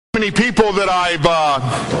Many people that I've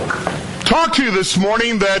talked to this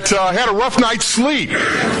morning that had a rough night's sleep.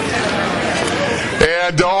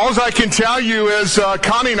 And all I can tell you is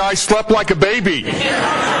Connie and I slept like a baby.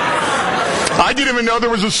 I didn't even know there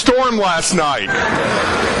was a storm last night.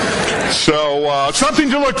 So something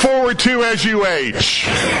to look forward to as you age.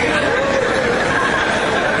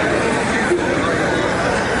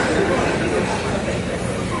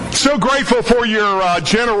 So grateful for your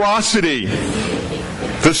generosity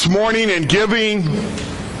this morning in giving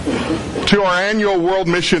to our annual World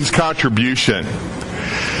Missions contribution.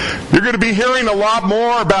 You're going to be hearing a lot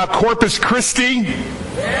more about Corpus Christi,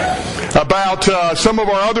 about some of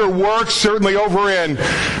our other works, certainly over in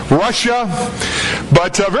Russia.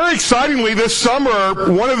 But very excitingly, this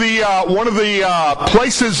summer, one of the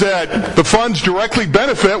places that the funds directly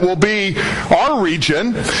benefit will be our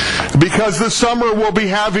region, because this summer we'll be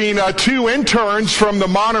having two interns from the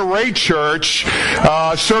Monterey Church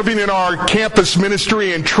serving in our campus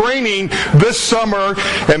ministry and training this summer,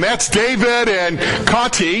 and that's David and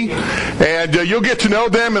Conti, and you'll get to know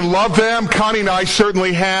them and love them. Connie and I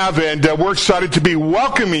certainly have, and we're excited to be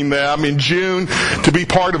welcoming them in June to be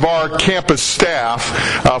part of our campus staff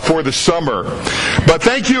for the summer. But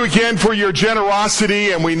thank you again for your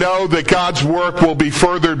generosity, and we know that God's work will be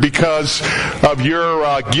furthered because of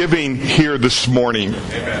your giving here this morning.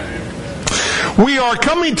 Amen. We are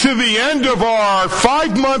coming to the end of our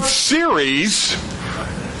 5-month series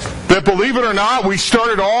that, believe it or not, we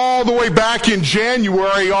started all the way back in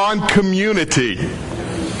January on community.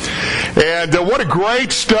 And what a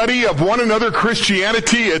great study of one another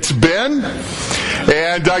Christianity it's been.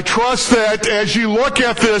 And I trust that as you look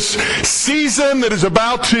at this season that is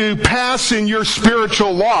about to pass in your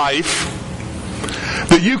spiritual life,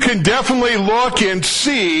 that you can definitely look and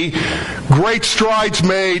see great strides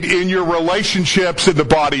made in your relationships in the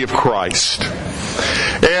body of Christ.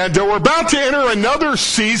 And we're about to enter another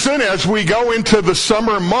season as we go into the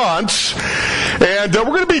summer months. And we're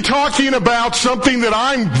going to be talking about something that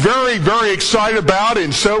I'm very, very excited about,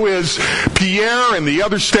 and so is Pierre and the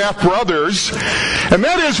other staff brothers. And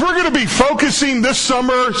that is, we're going to be focusing this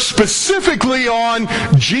summer specifically on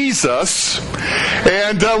Jesus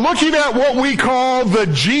and looking at what we call the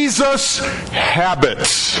Jesus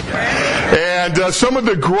habits. And some of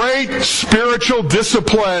the great spiritual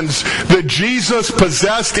disciplines that Jesus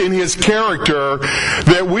possessed in his character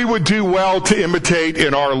that we would do well to imitate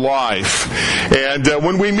in our life. And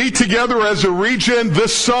when we meet together as a region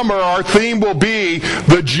this summer, our theme will be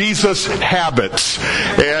the Jesus habits.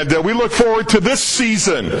 And we look forward to this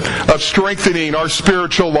season of strengthening our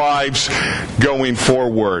spiritual lives going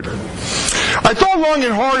forward. I thought long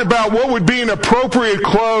and hard about what would be an appropriate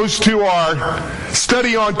close to our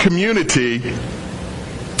study on community.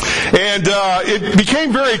 And it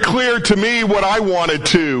became very clear to me what I wanted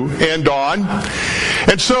to end on.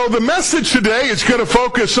 And so the message today is going to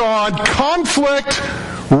focus on conflict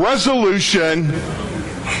resolution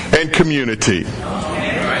and community.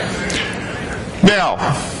 Now,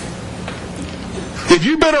 if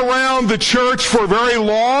you've been around the church for very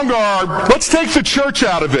long, or let's take the church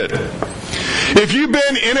out of it. If you've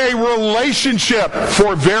been in a relationship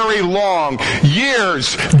for very long,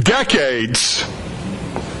 years, decades,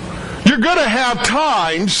 you're going to have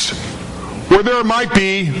times where there might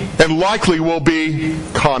be and likely will be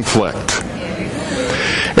conflict.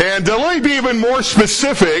 And let me be even more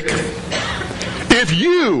specific. If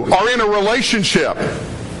you are in a relationship,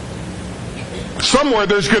 somewhere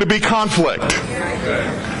there's going to be conflict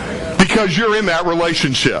because you're in that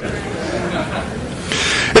relationship.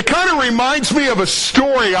 It kind of reminds me of a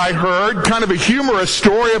story I heard, kind of a humorous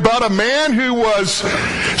story, about a man who was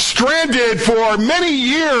stranded for many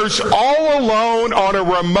years all alone on a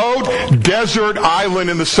remote desert island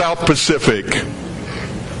in the South Pacific.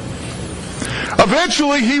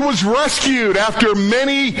 Eventually, he was rescued after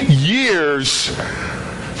many years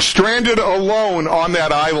stranded alone on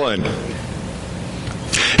that island.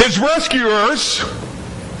 His rescuers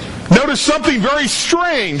noticed something very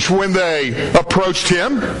strange when they approached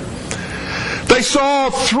him. They saw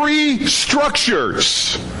 3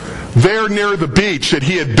 structures there near the beach that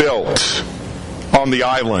he had built on the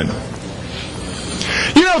island.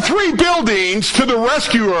 You know, 3 buildings to the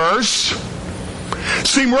rescuers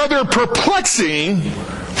seemed rather perplexing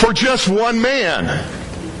for just one man.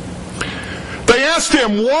 They asked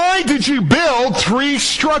him, "Why did you build 3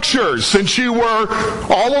 structures since you were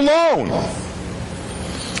all alone?"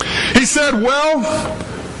 He said, "Well,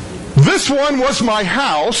 this one was my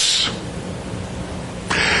house.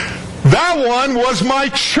 That one was my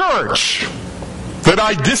church that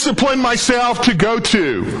I disciplined myself to go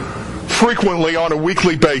to frequently on a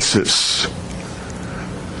weekly basis.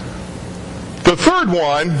 The third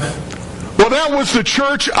one, well, that was the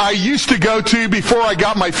church I used to go to before I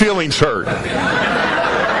got my feelings hurt.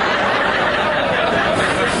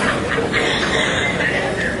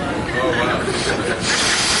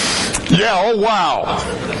 Yeah, oh wow.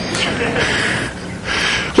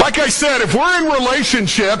 Like I said, if we're in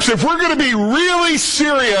relationships, if we're going to be really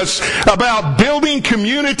serious about building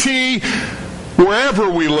community wherever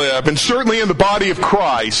we live, and certainly in the body of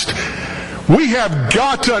Christ, we have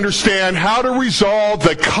got to understand how to resolve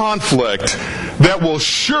the conflict that will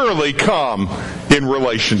surely come in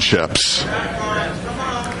relationships.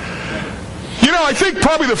 You know, I think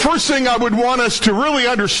probably the first thing I would want us to really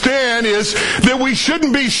understand is that we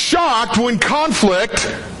shouldn't be shocked when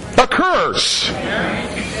conflict occurs.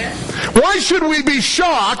 Why should we be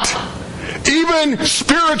shocked? Even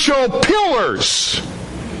spiritual pillars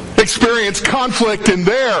experience conflict in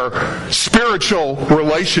their spiritual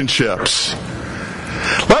relationships.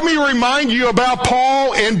 Let me remind you about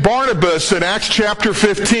Paul and Barnabas in Acts chapter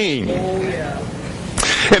 15.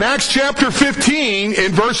 In Acts chapter 15,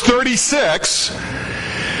 in verse 36,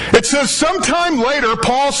 it says, "Sometime later,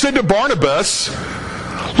 Paul said to Barnabas,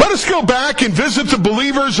 'Let us go back and visit the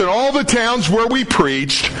believers in all the towns where we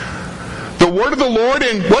preached the word of the Lord,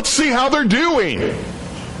 and let's see how they're doing.'"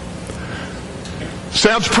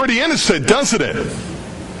 Sounds pretty innocent, doesn't it?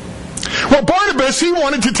 Well, Barnabas, he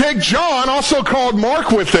wanted to take John, also called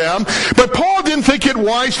Mark, with them, but Paul didn't think it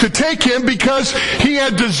wise to take him because he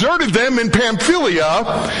had deserted them in Pamphylia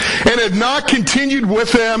and had not continued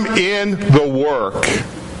with them in the work.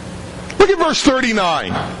 Look at verse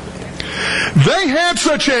 39. They had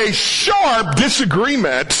such a sharp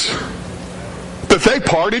disagreement that they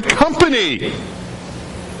parted company.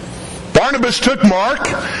 Barnabas took Mark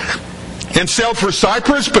and sailed for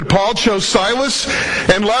Cyprus, but Paul chose Silas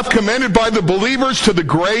and left, commended by the believers to the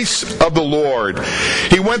grace of the Lord.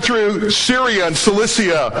 He went through Syria and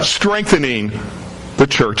Cilicia, strengthening the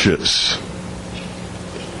churches.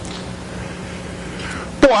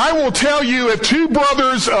 Well, I will tell you, if two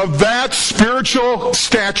brothers of that spiritual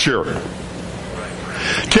stature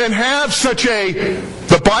can have such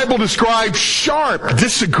the Bible describes, sharp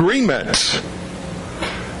disagreement,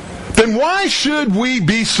 then why should we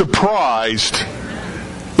be surprised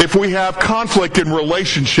if we have conflict in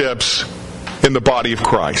relationships in the body of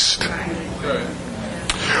Christ?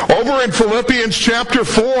 Over in Philippians chapter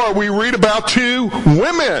 4, we read about two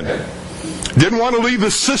women. Didn't want to leave the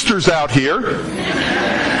sisters out here.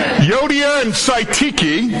 Euodia and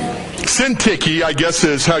Syntyche, I guess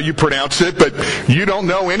is how you pronounce it, but you don't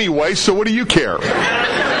know anyway, so what do you care?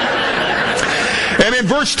 And in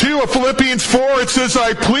verse 2 of Philippians 4, it says,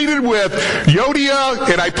 "I pleaded with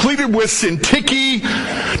Euodia and I pleaded with Syntyche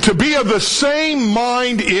to be of the same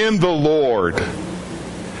mind in the Lord.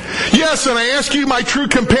 Yes, and I ask you, my true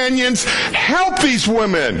companions, help these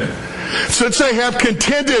women, since they have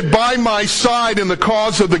contended by my side in the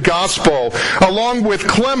cause of the gospel, along with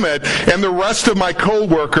Clement and the rest of my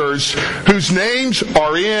co-workers, whose names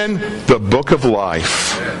are in the book of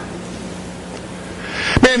life."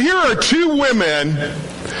 Man, here are two women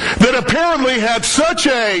that apparently had such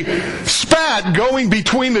a spat going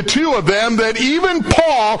between the two of them that even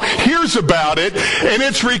Paul hears about it, and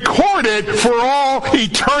it's recorded for all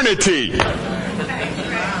eternity.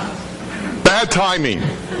 Bad timing.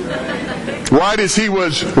 Right as he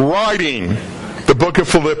was writing the book of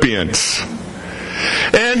Philippians.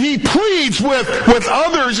 And he pleads with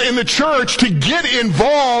others in the church to get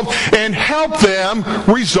involved and help them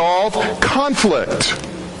resolve conflict.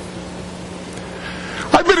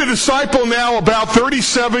 I've been a disciple now about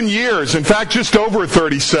 37 years. In fact, just over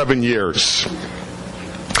 37 years.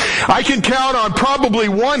 I can count on probably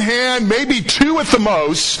one hand, maybe two at the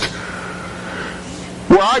most,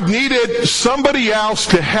 where I've needed somebody else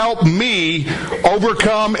to help me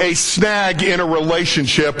overcome a snag in a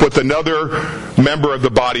relationship with another member of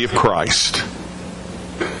the body of Christ.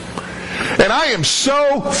 And I am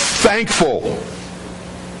so thankful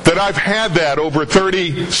that I've had that over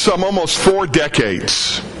almost 4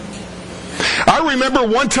 decades. I remember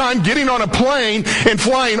one time getting on a plane and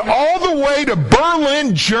flying all the way to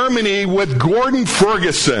Berlin, Germany with Gordon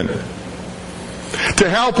Ferguson to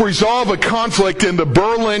help resolve a conflict in the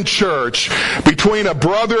Berlin church between a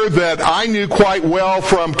brother that I knew quite well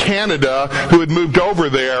from Canada who had moved over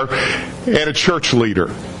there and a church leader.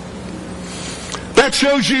 That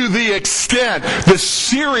shows you the extent, the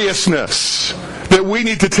seriousness that we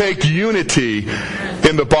need to take unity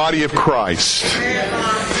in the body of Christ.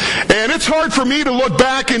 And it's hard for me to look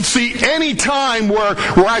back and see any time where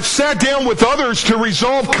I've sat down with others to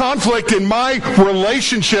resolve conflict in my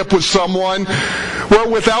relationship with someone, where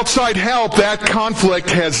with outside help, that conflict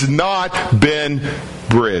has not been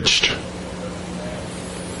bridged.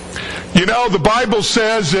 You know, the Bible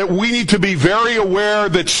says that we need to be very aware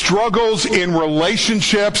that struggles in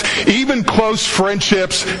relationships, even close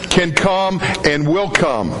friendships, can come and will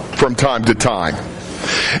come from time to time.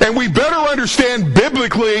 And we better understand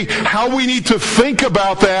biblically how we need to think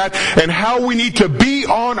about that and how we need to be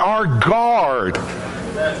on our guard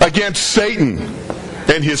against Satan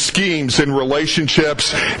and his schemes in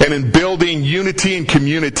relationships and in building unity and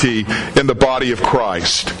community in the body of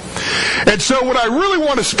Christ. And so what I really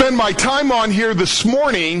want to spend my time on here this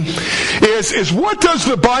morning is what does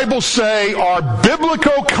the Bible say are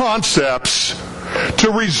biblical concepts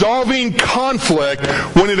to resolving conflict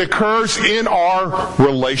when it occurs in our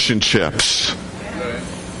relationships.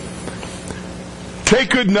 Take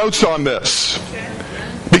good notes on this,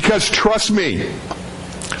 because trust me,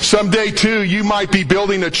 someday too you might be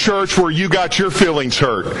building a church where you got your feelings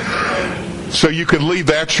hurt, so you can leave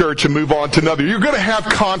that church and move on to another. You're going to have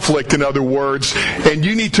conflict, in other words, and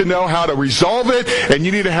you need to know how to resolve it, and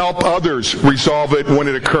you need to help others resolve it when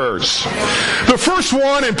it occurs. The first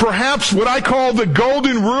one, and perhaps what I call the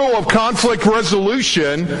golden rule of conflict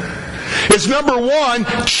resolution, is number one,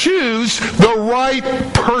 choose the right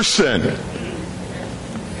person.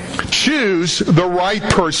 Choose the right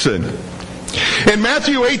person. In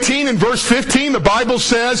Matthew 18 and verse 15, the Bible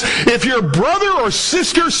says, if your brother or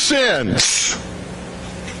sister sins,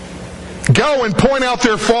 go and point out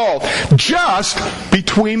their fault just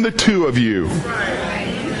between the two of you.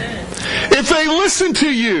 If they listen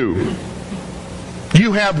to you,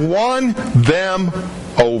 you have won them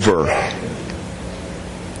over.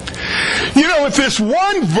 You know, if this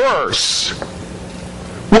one verse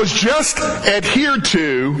was just adhered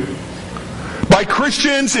to by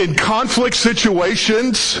Christians in conflict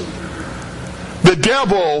situations, the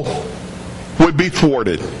devil would be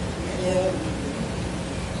thwarted.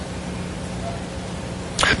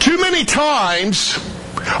 Too many times,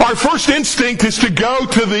 our first instinct is to go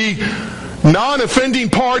to the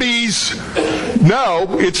non-offending parties.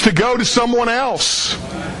 No, it's to go to someone else.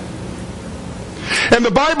 And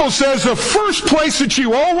the Bible says the first place that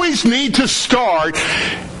you always need to start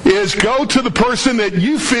is go to the person that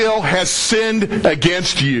you feel has sinned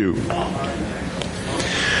against you.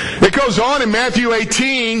 It goes on in Matthew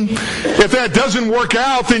 18, if that doesn't work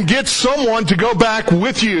out, then get someone to go back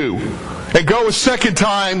with you and go a second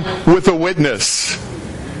time with a witness.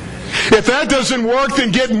 If that doesn't work,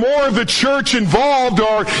 then get more of the church involved,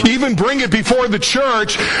 or even bring it before the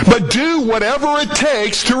church, but do whatever it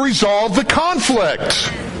takes to resolve the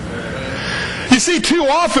conflict. You see, too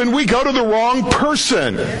often we go to the wrong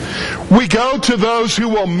person. We go to those who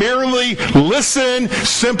will merely listen,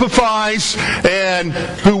 sympathize, and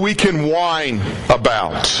who we can whine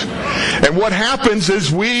about. And what happens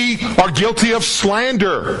is we are guilty of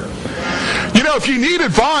slander. You know, if you need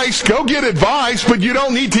advice, go get advice, but you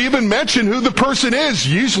don't need to even mention who the person is,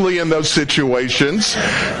 usually in those situations.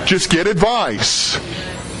 Just get advice.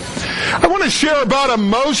 I want to share about a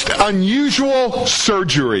most unusual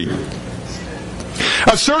surgery.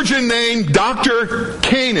 A surgeon named Dr.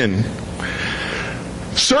 Kanan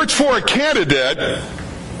searched for a candidate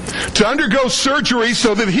to undergo surgery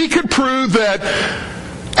so that he could prove that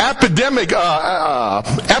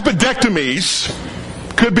appendectomies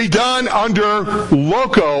could be done under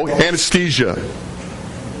local anesthesia.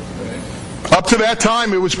 Up to that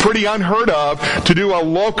time, it was pretty unheard of to do a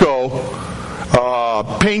local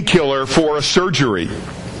painkiller for a surgery.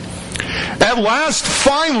 At last,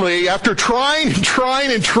 finally, after trying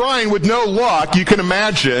with no luck, you can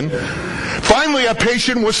imagine, finally a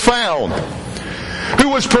patient was found who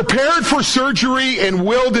was prepared for surgery and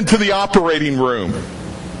wheeled into the operating room.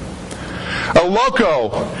 A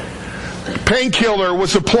loco painkiller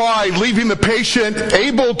was applied, leaving the patient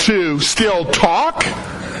able to still talk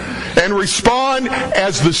and respond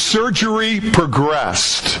as the surgery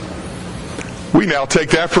progressed. We now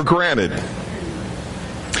take that for granted.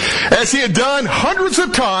 As he had done hundreds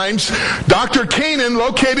of times, Dr. Kanan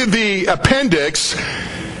located the appendix,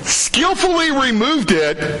 skillfully removed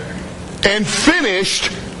it, and finished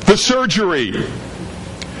the surgery.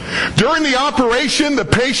 During the operation, the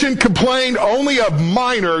patient complained only of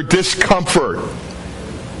minor discomfort.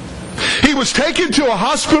 He was taken to a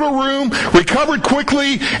hospital room, recovered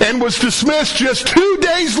quickly, and was dismissed just 2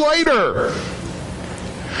 days later.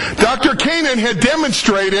 Dr. Kanan had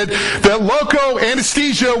demonstrated that local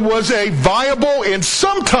anesthesia was a viable and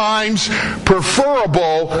sometimes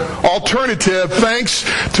preferable alternative thanks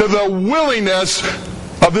to the willingness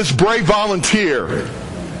of this brave volunteer.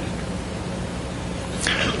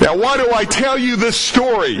 Now, why do I tell you this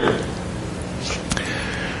story?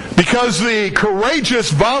 Because the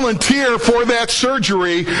courageous volunteer for that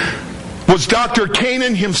surgery was Dr.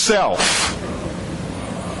 Kanan himself.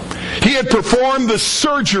 He had performed the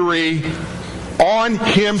surgery on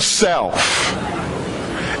himself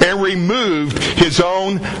and removed his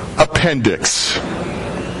own appendix.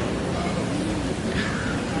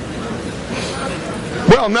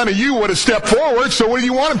 Well, none of you would have stepped forward, so what do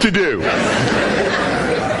you want him to do?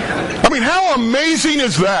 I mean, how amazing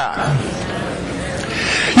is that?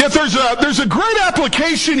 Yet there's a great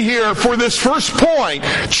application here for this first point.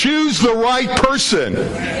 Choose the right person.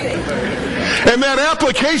 And that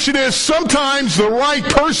application is sometimes the right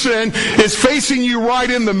person is facing you right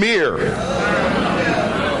in the mirror.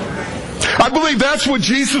 I believe that's what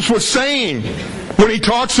Jesus was saying when he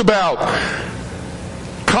talks about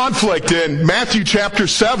conflict in Matthew chapter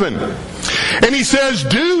 7. And he says,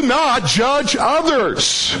 do not judge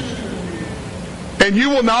others, and you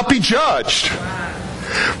will not be judged.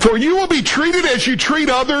 For you will be treated as you treat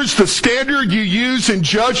others. The standard you use in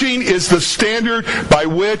judging is the standard by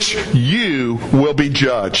which you will be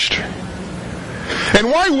judged. And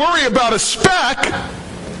why worry about a speck?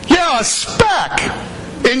 Yeah, a speck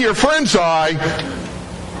in your friend's eye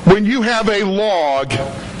when you have a log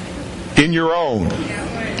in your own.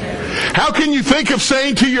 How can you think of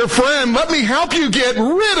saying to your friend, let me help you get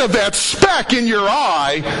rid of that speck in your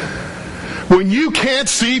eye, when you can't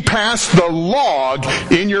see past the log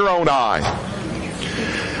in your own eye?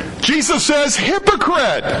 Jesus says,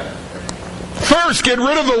 hypocrite! First, get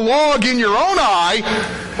rid of the log in your own eye,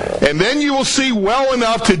 and then you will see well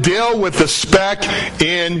enough to deal with the speck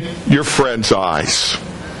in your friend's eyes.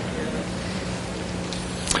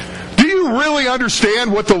 Do you really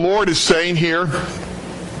understand what the Lord is saying here?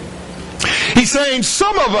 He's saying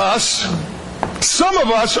some of us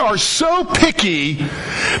are so picky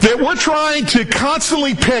that we're trying to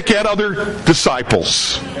constantly pick at other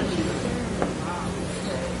disciples.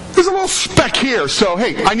 There's a little speck here, so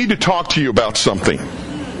hey, I need to talk to you about something.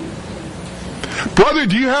 Brother,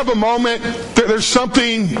 do you have a moment? There's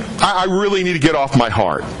something I really need to get off my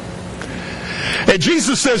heart. And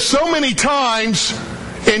Jesus says so many times,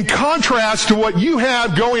 in contrast to what you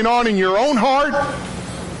have going on in your own heart,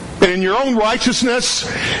 and in your own righteousness,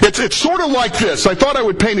 it's sort of like this. I thought I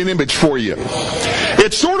would paint an image for you.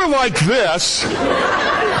 It's sort of like this,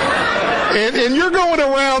 and you're going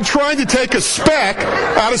around trying to take a speck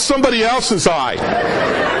out of somebody else's eye.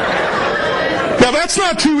 Now, that's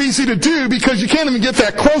not too easy to do because you can't even get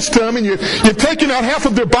that close to them, and you're taking out half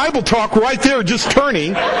of their Bible talk right there just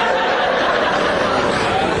turning.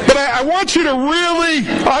 But I want you to really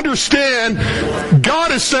understand,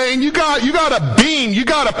 God is saying you got a beam, you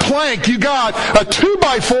got a plank, you got a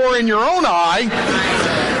 2x4 in your own eye,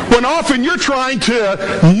 when often you're trying to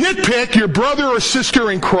nitpick your brother or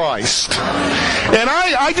sister in Christ. And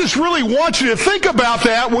I just really want you to think about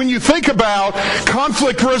that when you think about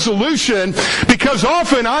conflict resolution, because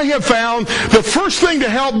often I have found the first thing to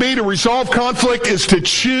help me to resolve conflict is to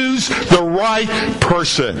choose the right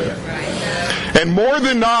person. And more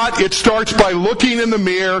than not, it starts by looking in the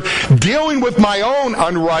mirror, dealing with my own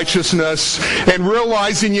unrighteousness, and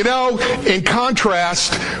realizing, in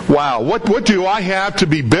contrast, wow, what do I have to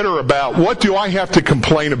be bitter about? What do I have to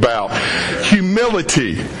complain about?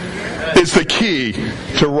 Humility is the key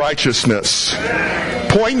to righteousness.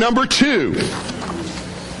 Point number 2.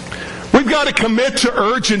 We've got to commit to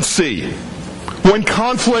urgency when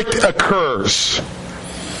conflict occurs.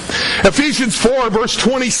 Ephesians 4 verse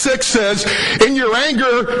 26 says, in your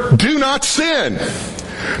anger, do not sin.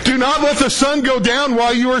 Do not let the sun go down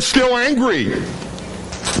while you are still angry.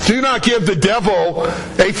 Do not give the devil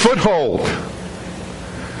a foothold.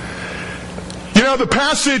 The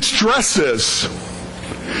passage stresses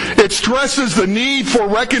the need for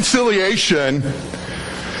reconciliation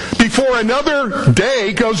before another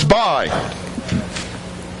day goes by.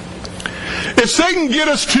 If Satan can get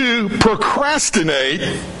us to procrastinate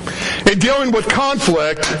in dealing with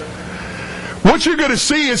conflict, what you're going to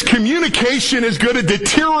see is communication is going to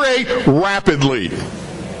deteriorate rapidly.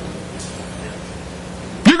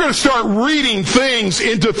 You're going to start reading things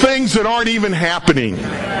into things that aren't even happening.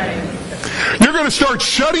 You're going to start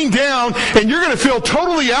shutting down, and you're going to feel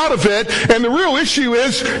totally out of it, and the real issue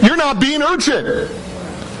is you're not being urgent.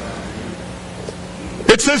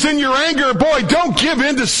 It says in your anger, boy, don't give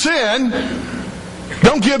in to sin.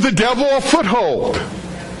 Don't give the devil a foothold.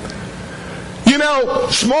 You know,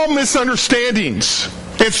 small misunderstandings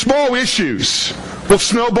and small issues will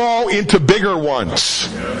snowball into bigger ones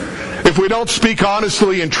if we don't speak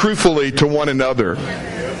honestly and truthfully to one another.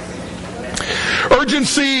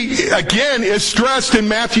 Urgency, again, is stressed in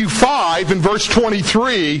Matthew 5 in verse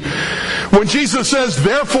 23 when Jesus says,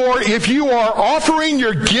 "Therefore, if you are offering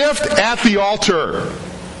your gift at the altar..."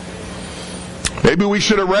 Maybe we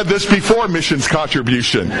should have read this before missions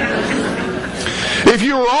contribution. If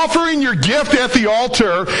you are offering your gift at the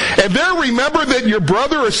altar and there remember that your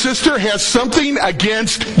brother or sister has something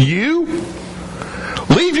against you,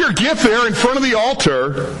 leave your gift there in front of the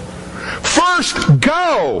altar. First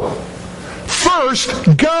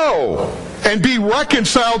go and be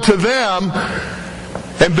reconciled to them,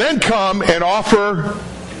 and then come and offer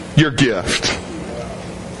your gift.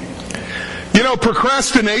 You know,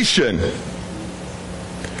 procrastination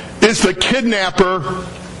is the kidnapper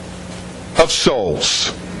of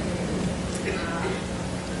souls.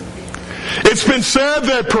 It's been said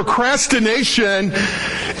that procrastination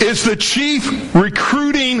is the chief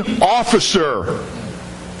recruiting officer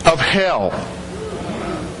of hell.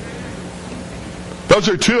 Those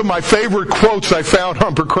are two of my favorite quotes I found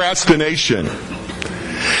on procrastination.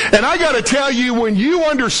 And I got to tell you, when you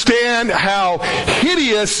understand how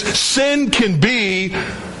hideous sin can be,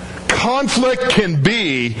 conflict can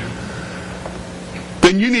be,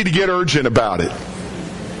 then you need to get urgent about it.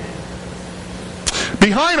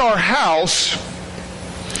 Behind our house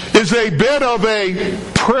is a bit of a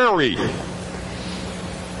prairie.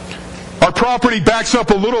 Our property backs up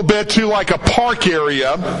a little bit to like a park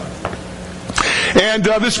area. And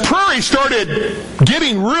this prairie started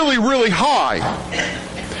getting really, really high.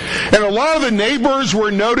 And a lot of the neighbors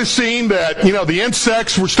were noticing that, you know, the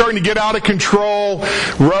insects were starting to get out of control,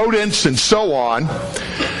 rodents and so on.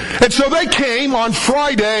 And so they came on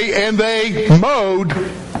Friday and they mowed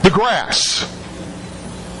the grass.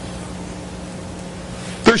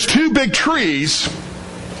 There's two big trees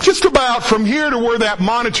just about from here to where that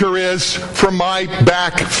monitor is from my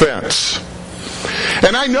back fence.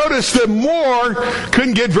 And I noticed that more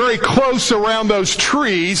couldn't get very close around those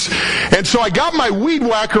trees. And so I got my weed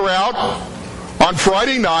whacker out on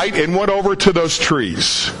Friday night and went over to those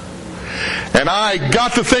trees. And I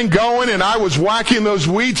got the thing going and I was whacking those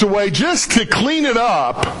weeds away just to clean it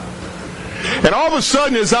up. And all of a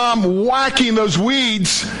sudden, as I'm whacking those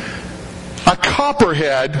weeds, a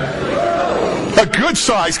copperhead, a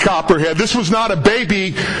good-sized copperhead, this was not a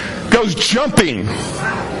baby, goes jumping.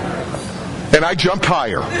 And I jumped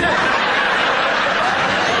higher.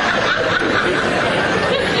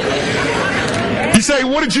 You say,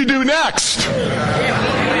 what did you do next?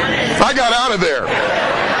 I got out of there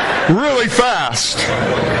really fast.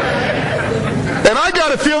 And I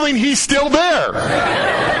got a feeling he's still there.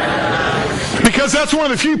 Because that's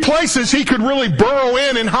one of the few places he could really burrow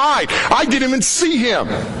in and hide. I didn't even see him.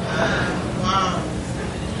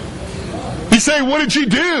 You say, what did you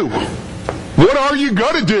do? What are you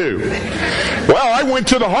going to do? Well, I went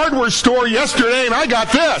to the hardware store yesterday and I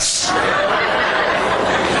got this.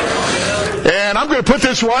 And I'm going to put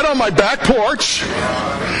this right on my back porch.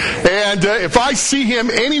 And if I see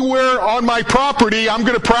him anywhere on my property, I'm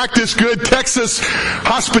going to practice good Texas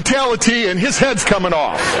hospitality and his head's coming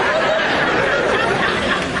off.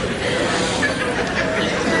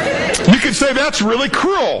 You could say that's really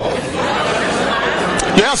cruel.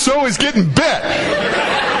 Yeah, so is getting bit.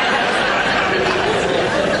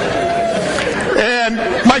 And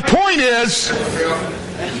my point is,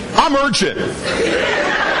 I'm urgent.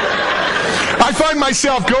 I find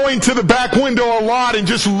myself going to the back window a lot and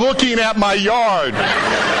just looking at my yard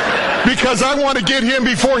because I want to get him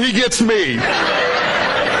before he gets me.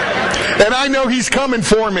 And I know he's coming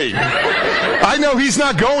for me. I know he's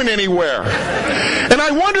not going anywhere. And I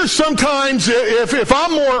wonder sometimes if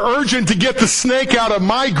I'm more urgent to get the snake out of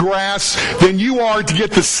my grass than you are to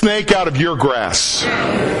get the snake out of your grass.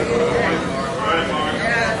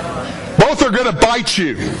 Both are going to bite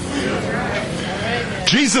you.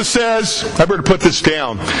 Jesus says, I better put this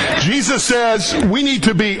down. Jesus says we need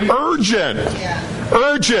to be urgent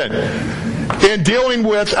in dealing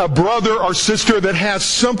with a brother or sister that has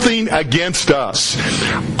something against us.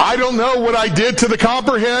 I don't know what I did to the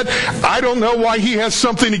copperhead. I don't know why he has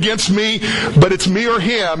something against me, but it's me or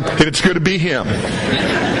him, and it's going to be him.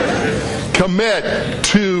 Commit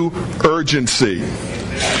to urgency.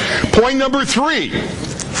 Point number 3.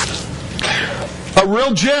 A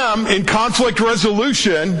real gem in conflict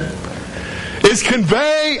resolution is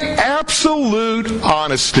convey absolute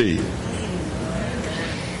honesty.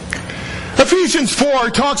 Ephesians 4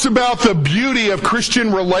 talks about the beauty of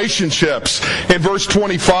Christian relationships in verse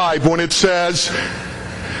 25 when it says,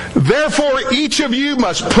 Therefore, each of you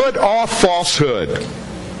must put off falsehood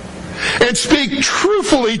and speak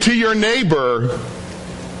truthfully to your neighbor,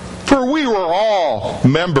 for we were all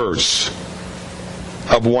members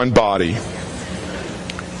of one body.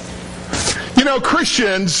 You know,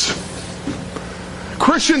 Christians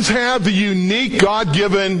have the unique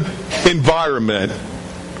God-given environment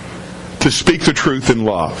to speak the truth in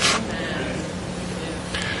love.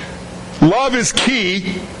 Love is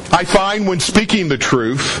key, I find, when speaking the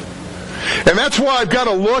truth. And that's why I've got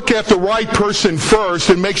to look at the right person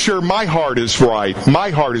first and make sure my heart is right.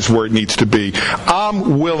 My heart is where it needs to be.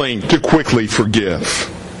 I'm willing to quickly forgive.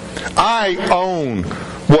 I own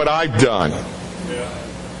what I've done.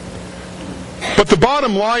 But the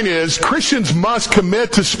bottom line is, Christians must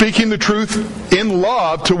commit to speaking the truth in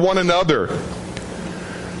love to one another.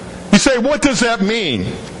 You say, what does that mean?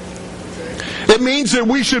 It means that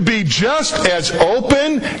we should be just as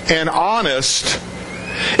open and honest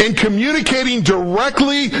in communicating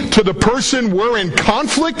directly to the person we're in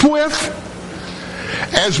conflict with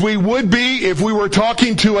as we would be if we were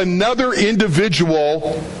talking to another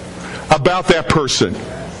individual about that person.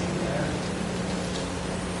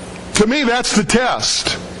 To me, that's the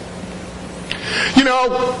test. You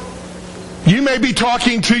know, you may be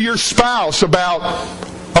talking to your spouse about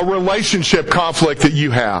a relationship conflict that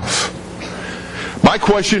you have. My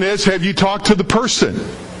question is, have you talked to the person?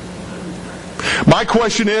 My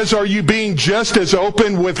question is, are you being just as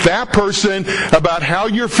open with that person about how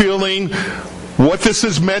you're feeling, what this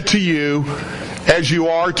has meant to you, as you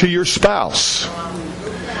are to your spouse?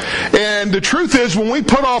 And the truth is, when we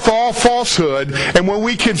put off all falsehood, and when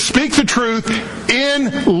we can speak the truth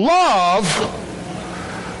in love,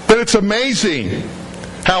 then it's amazing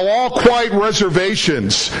how all quiet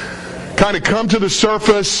reservations kind of come to the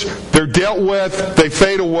surface, they're dealt with, they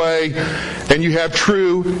fade away, and you have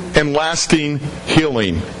true and lasting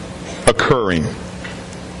healing occurring.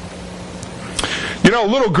 You know,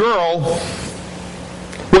 a little girl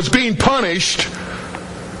was being punished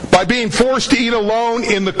by being forced to eat alone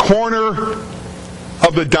in the corner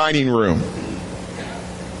of the dining room.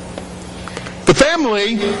 The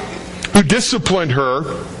family who disciplined her,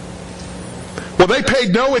 well, they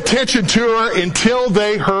paid no attention to her until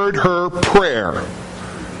they heard her prayer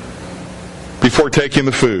before taking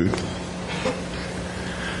the food.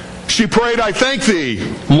 She prayed, "I thank thee,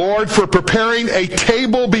 Lord, for preparing a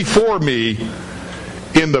table before me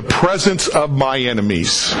in the presence of my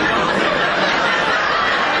enemies."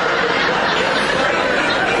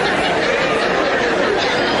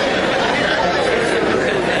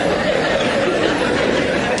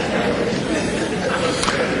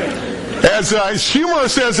 As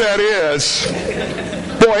humorous as that is,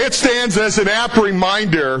 boy, it stands as an apt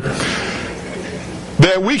reminder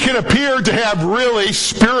that we can appear to have really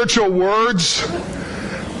spiritual words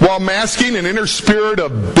while masking an inner spirit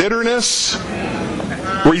of bitterness,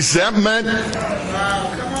 resentment,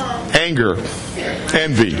 anger,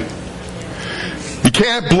 envy. You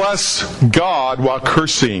can't bless God while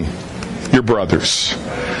cursing your brothers.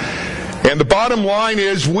 And the bottom line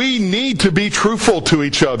is, we need to be truthful to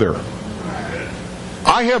each other.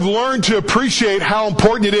 I have learned to appreciate how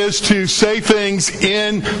important it is to say things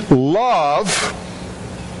in love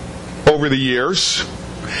over the years,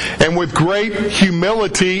 and with great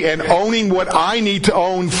humility and owning what I need to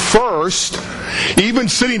own first, even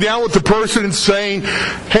sitting down with the person and saying,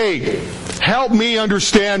 "Hey, help me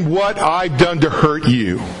understand what I've done to hurt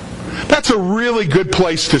you." That's a really good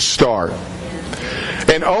place to start.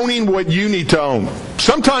 And owning what you need to own.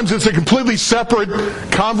 Sometimes it's a completely separate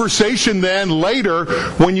conversation then later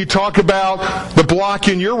when you talk about the block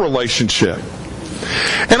in your relationship.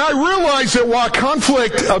 And I realize that while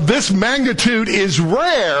conflict of this magnitude is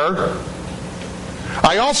rare,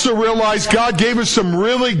 I also realize God gave us some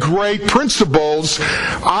really great principles,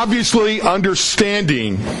 obviously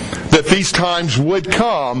understanding that these times would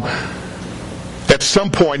come at some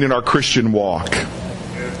point in our Christian walk.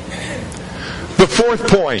 The fourth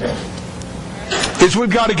point is we've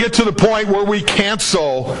got to get to the point where we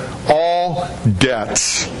cancel all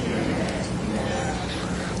debts.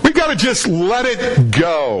 We've got to just let it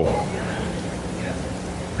go.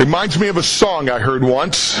 Reminds me of a song I heard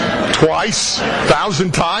once, twice,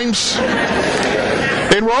 1,000 times.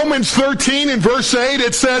 In Romans 13 and verse 8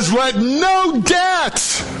 it says, "Let no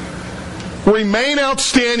debt remain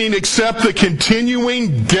outstanding except the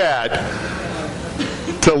continuing debt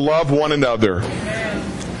to love one another.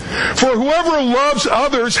 For whoever loves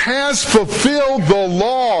others has fulfilled the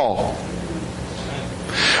law."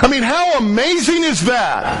 I mean, how amazing is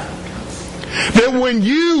that? that when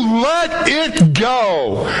you let it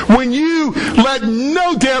go, when you let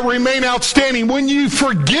no debt remain outstanding, when you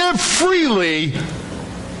forgive freely,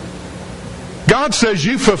 God says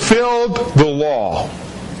you fulfilled the law.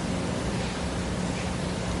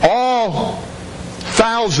 All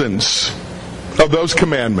thousands of those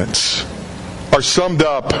commandments are summed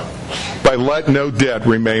up by let no debt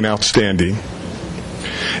remain outstanding.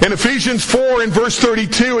 In Ephesians 4 and verse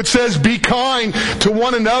 32, it says, be kind to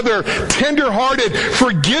one another, tender-hearted,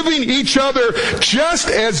 forgiving each other, just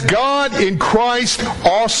as God in Christ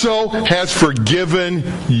also has forgiven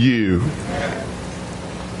you.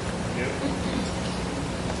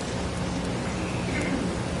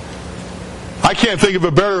 I can't think of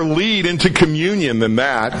a better lead into communion than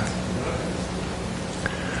that.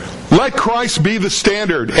 Let Christ be the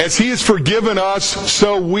standard. As He has forgiven us,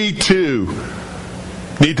 so we too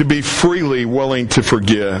need to be freely willing to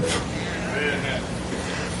forgive.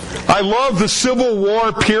 I love the Civil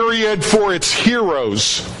War period for its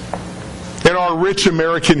heroes in our rich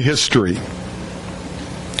American history.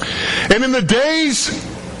 And in the days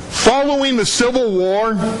following the Civil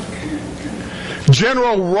War,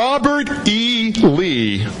 General Robert E.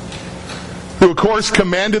 Lee, who of course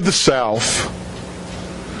commanded the South,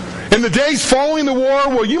 in the days following the war,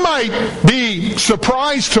 well, you might be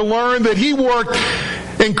surprised to learn that he worked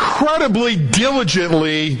incredibly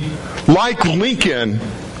diligently, like Lincoln,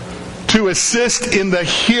 to assist in the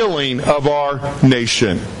healing of our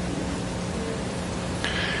nation.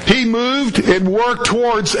 He moved and worked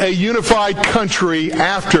towards a unified country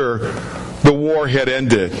after the war had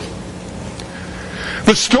ended.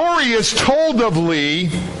 The story is told of Lee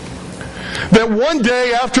that one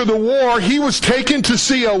day after the war, he was taken to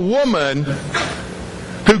see a woman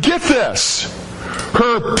who, get this,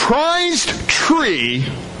 her prized tree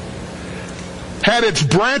had its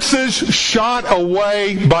branches shot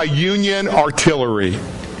away by Union artillery.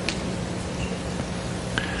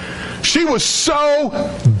 She was so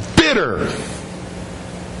bitter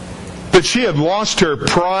that she had lost her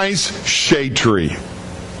prized shade tree.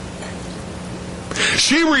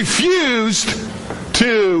 She refused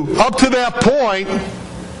to, up to that point,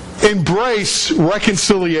 embrace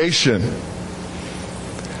reconciliation.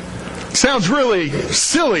 Sounds really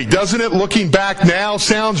silly, doesn't it? Looking back now,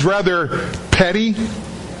 sounds rather petty.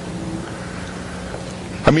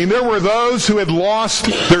 I mean, there were those who had lost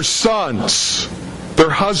their sons, their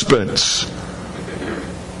husbands,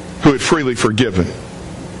 who had freely forgiven.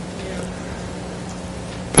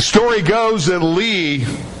 The story goes that Lee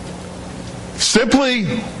simply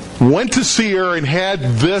went to see her and had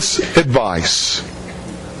this advice.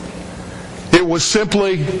 It was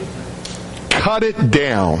simply, cut it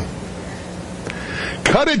down.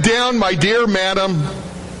 Cut it down, my dear madam,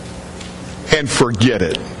 and forget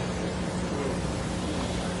it.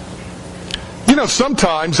 You know,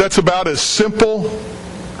 sometimes that's about as simple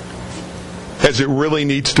as it really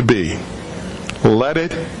needs to be. Let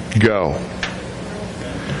it go.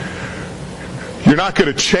 You're not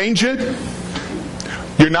going to change it.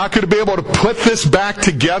 You're not going to be able to put this back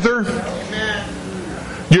together.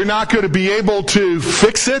 You're not going to be able to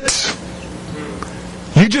fix it.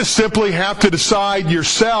 You just simply have to decide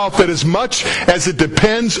yourself that as much as it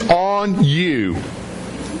depends on you,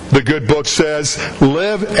 the good book says,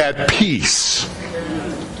 live at peace.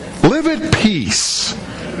 Live at peace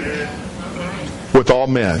with all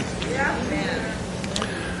men.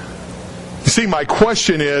 You see, my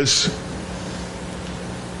question is,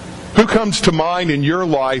 who comes to mind in your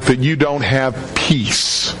life that you don't have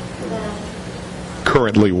peace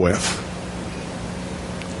currently with?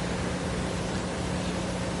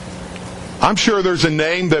 I'm sure there's a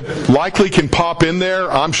name that likely can pop in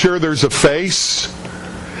there. I'm sure there's a face.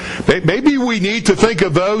 Maybe we need to think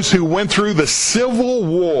of those who went through the Civil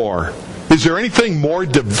War. Is there anything more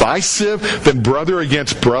divisive than brother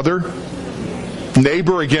against brother?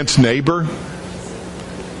 Neighbor against neighbor?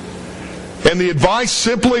 And the advice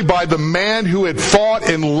simply by the man who had fought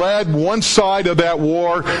and led one side of that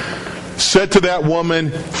war said to that woman,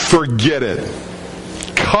 forget it.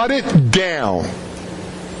 Cut it down.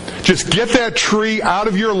 Just get that tree out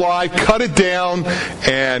of your life, cut it down,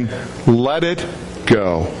 and let it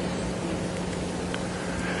go.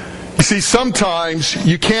 You see, sometimes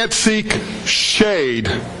you can't seek shade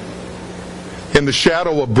in the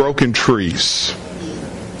shadow of broken trees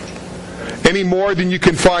any more than you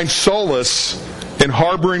can find solace in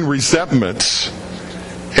harboring resentments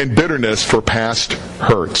and bitterness for past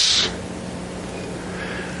hurts.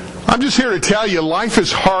 I'm just here to tell you, life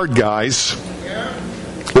is hard, guys.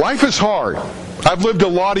 Life is hard. I've lived a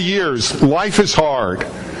lot of years. Life is hard.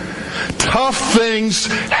 Tough things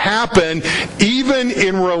happen even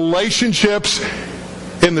in relationships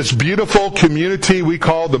in this beautiful community we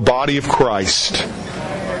call the body of Christ.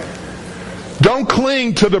 Don't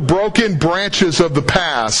cling to the broken branches of the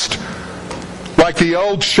past like the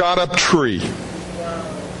old shot-up tree.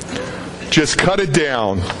 Just cut it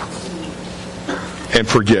down and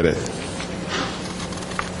forget it.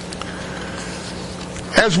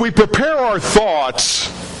 As we prepare our thoughts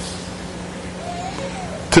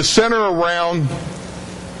to center around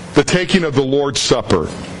the taking of the Lord's Supper,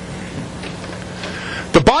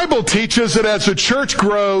 the Bible teaches that as the church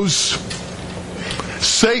grows,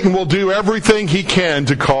 Satan will do everything he can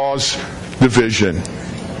to cause division.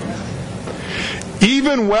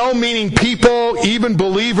 Even well-meaning people, even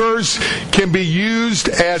believers, can be used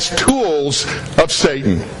as tools of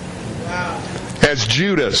Satan, as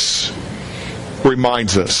Judas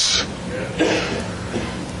reminds us.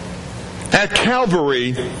 At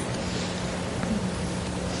Calvary,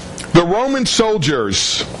 the Roman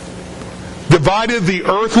soldiers divided the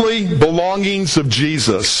earthly belongings of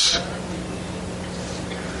Jesus.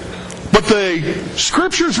 But the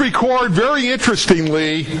Scriptures record, very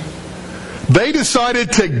interestingly, they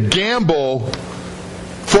decided to gamble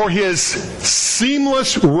for his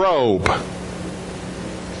seamless robe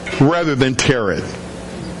rather than tear it.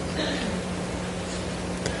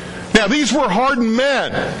 Now, these were hardened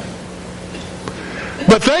men,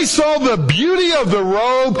 but they saw the beauty of the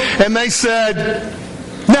robe and they said,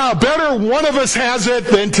 now, better one of us has it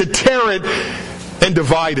than to tear it and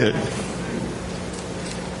divide it.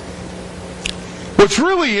 What's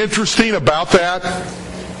really interesting about that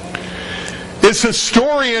is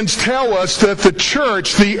historians tell us that the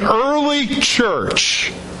church, the early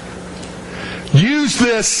church, used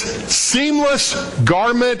this seamless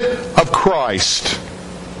garment of Christ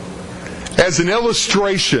as an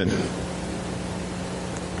illustration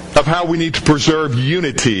of how we need to preserve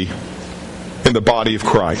unity in the body of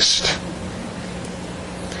Christ.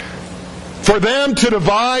 For them to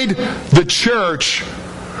divide the church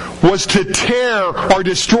was to tear or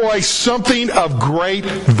destroy something of great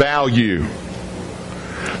value,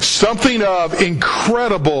 something of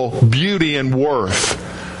incredible beauty and worth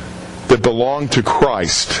that belonged to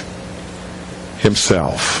Christ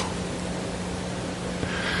himself.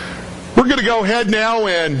 We're going to go ahead now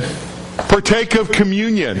and partake of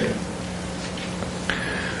communion.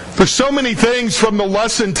 There's so many things from the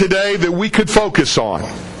lesson today that we could focus on.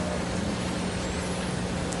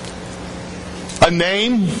 A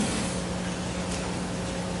name,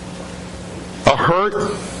 a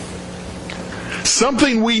hurt,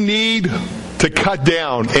 something we need to cut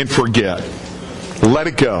down and forget. Let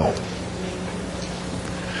it go.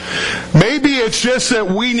 Maybe it's just that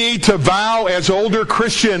we need to vow as older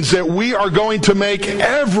Christians that we are going to make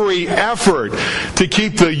every effort to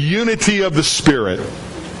keep the unity of the Spirit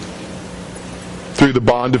through the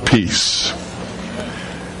bond of peace.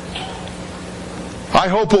 I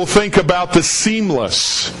hope we'll think about the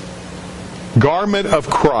seamless garment of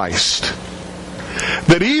Christ,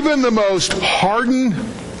 that even the most hardened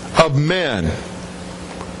of men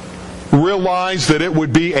realize that it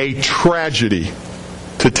would be a tragedy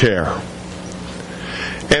to tear.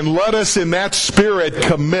 And let us in that spirit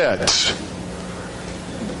commit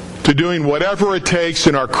to doing whatever it takes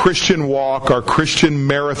in our Christian walk, our Christian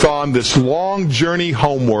marathon, this long journey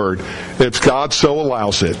homeward, if God so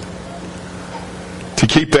allows it, to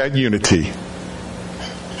keep that unity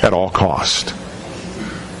at all cost.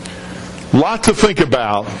 Lot to think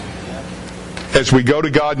about as we go to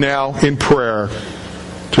God now in prayer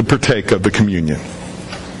to partake of the communion.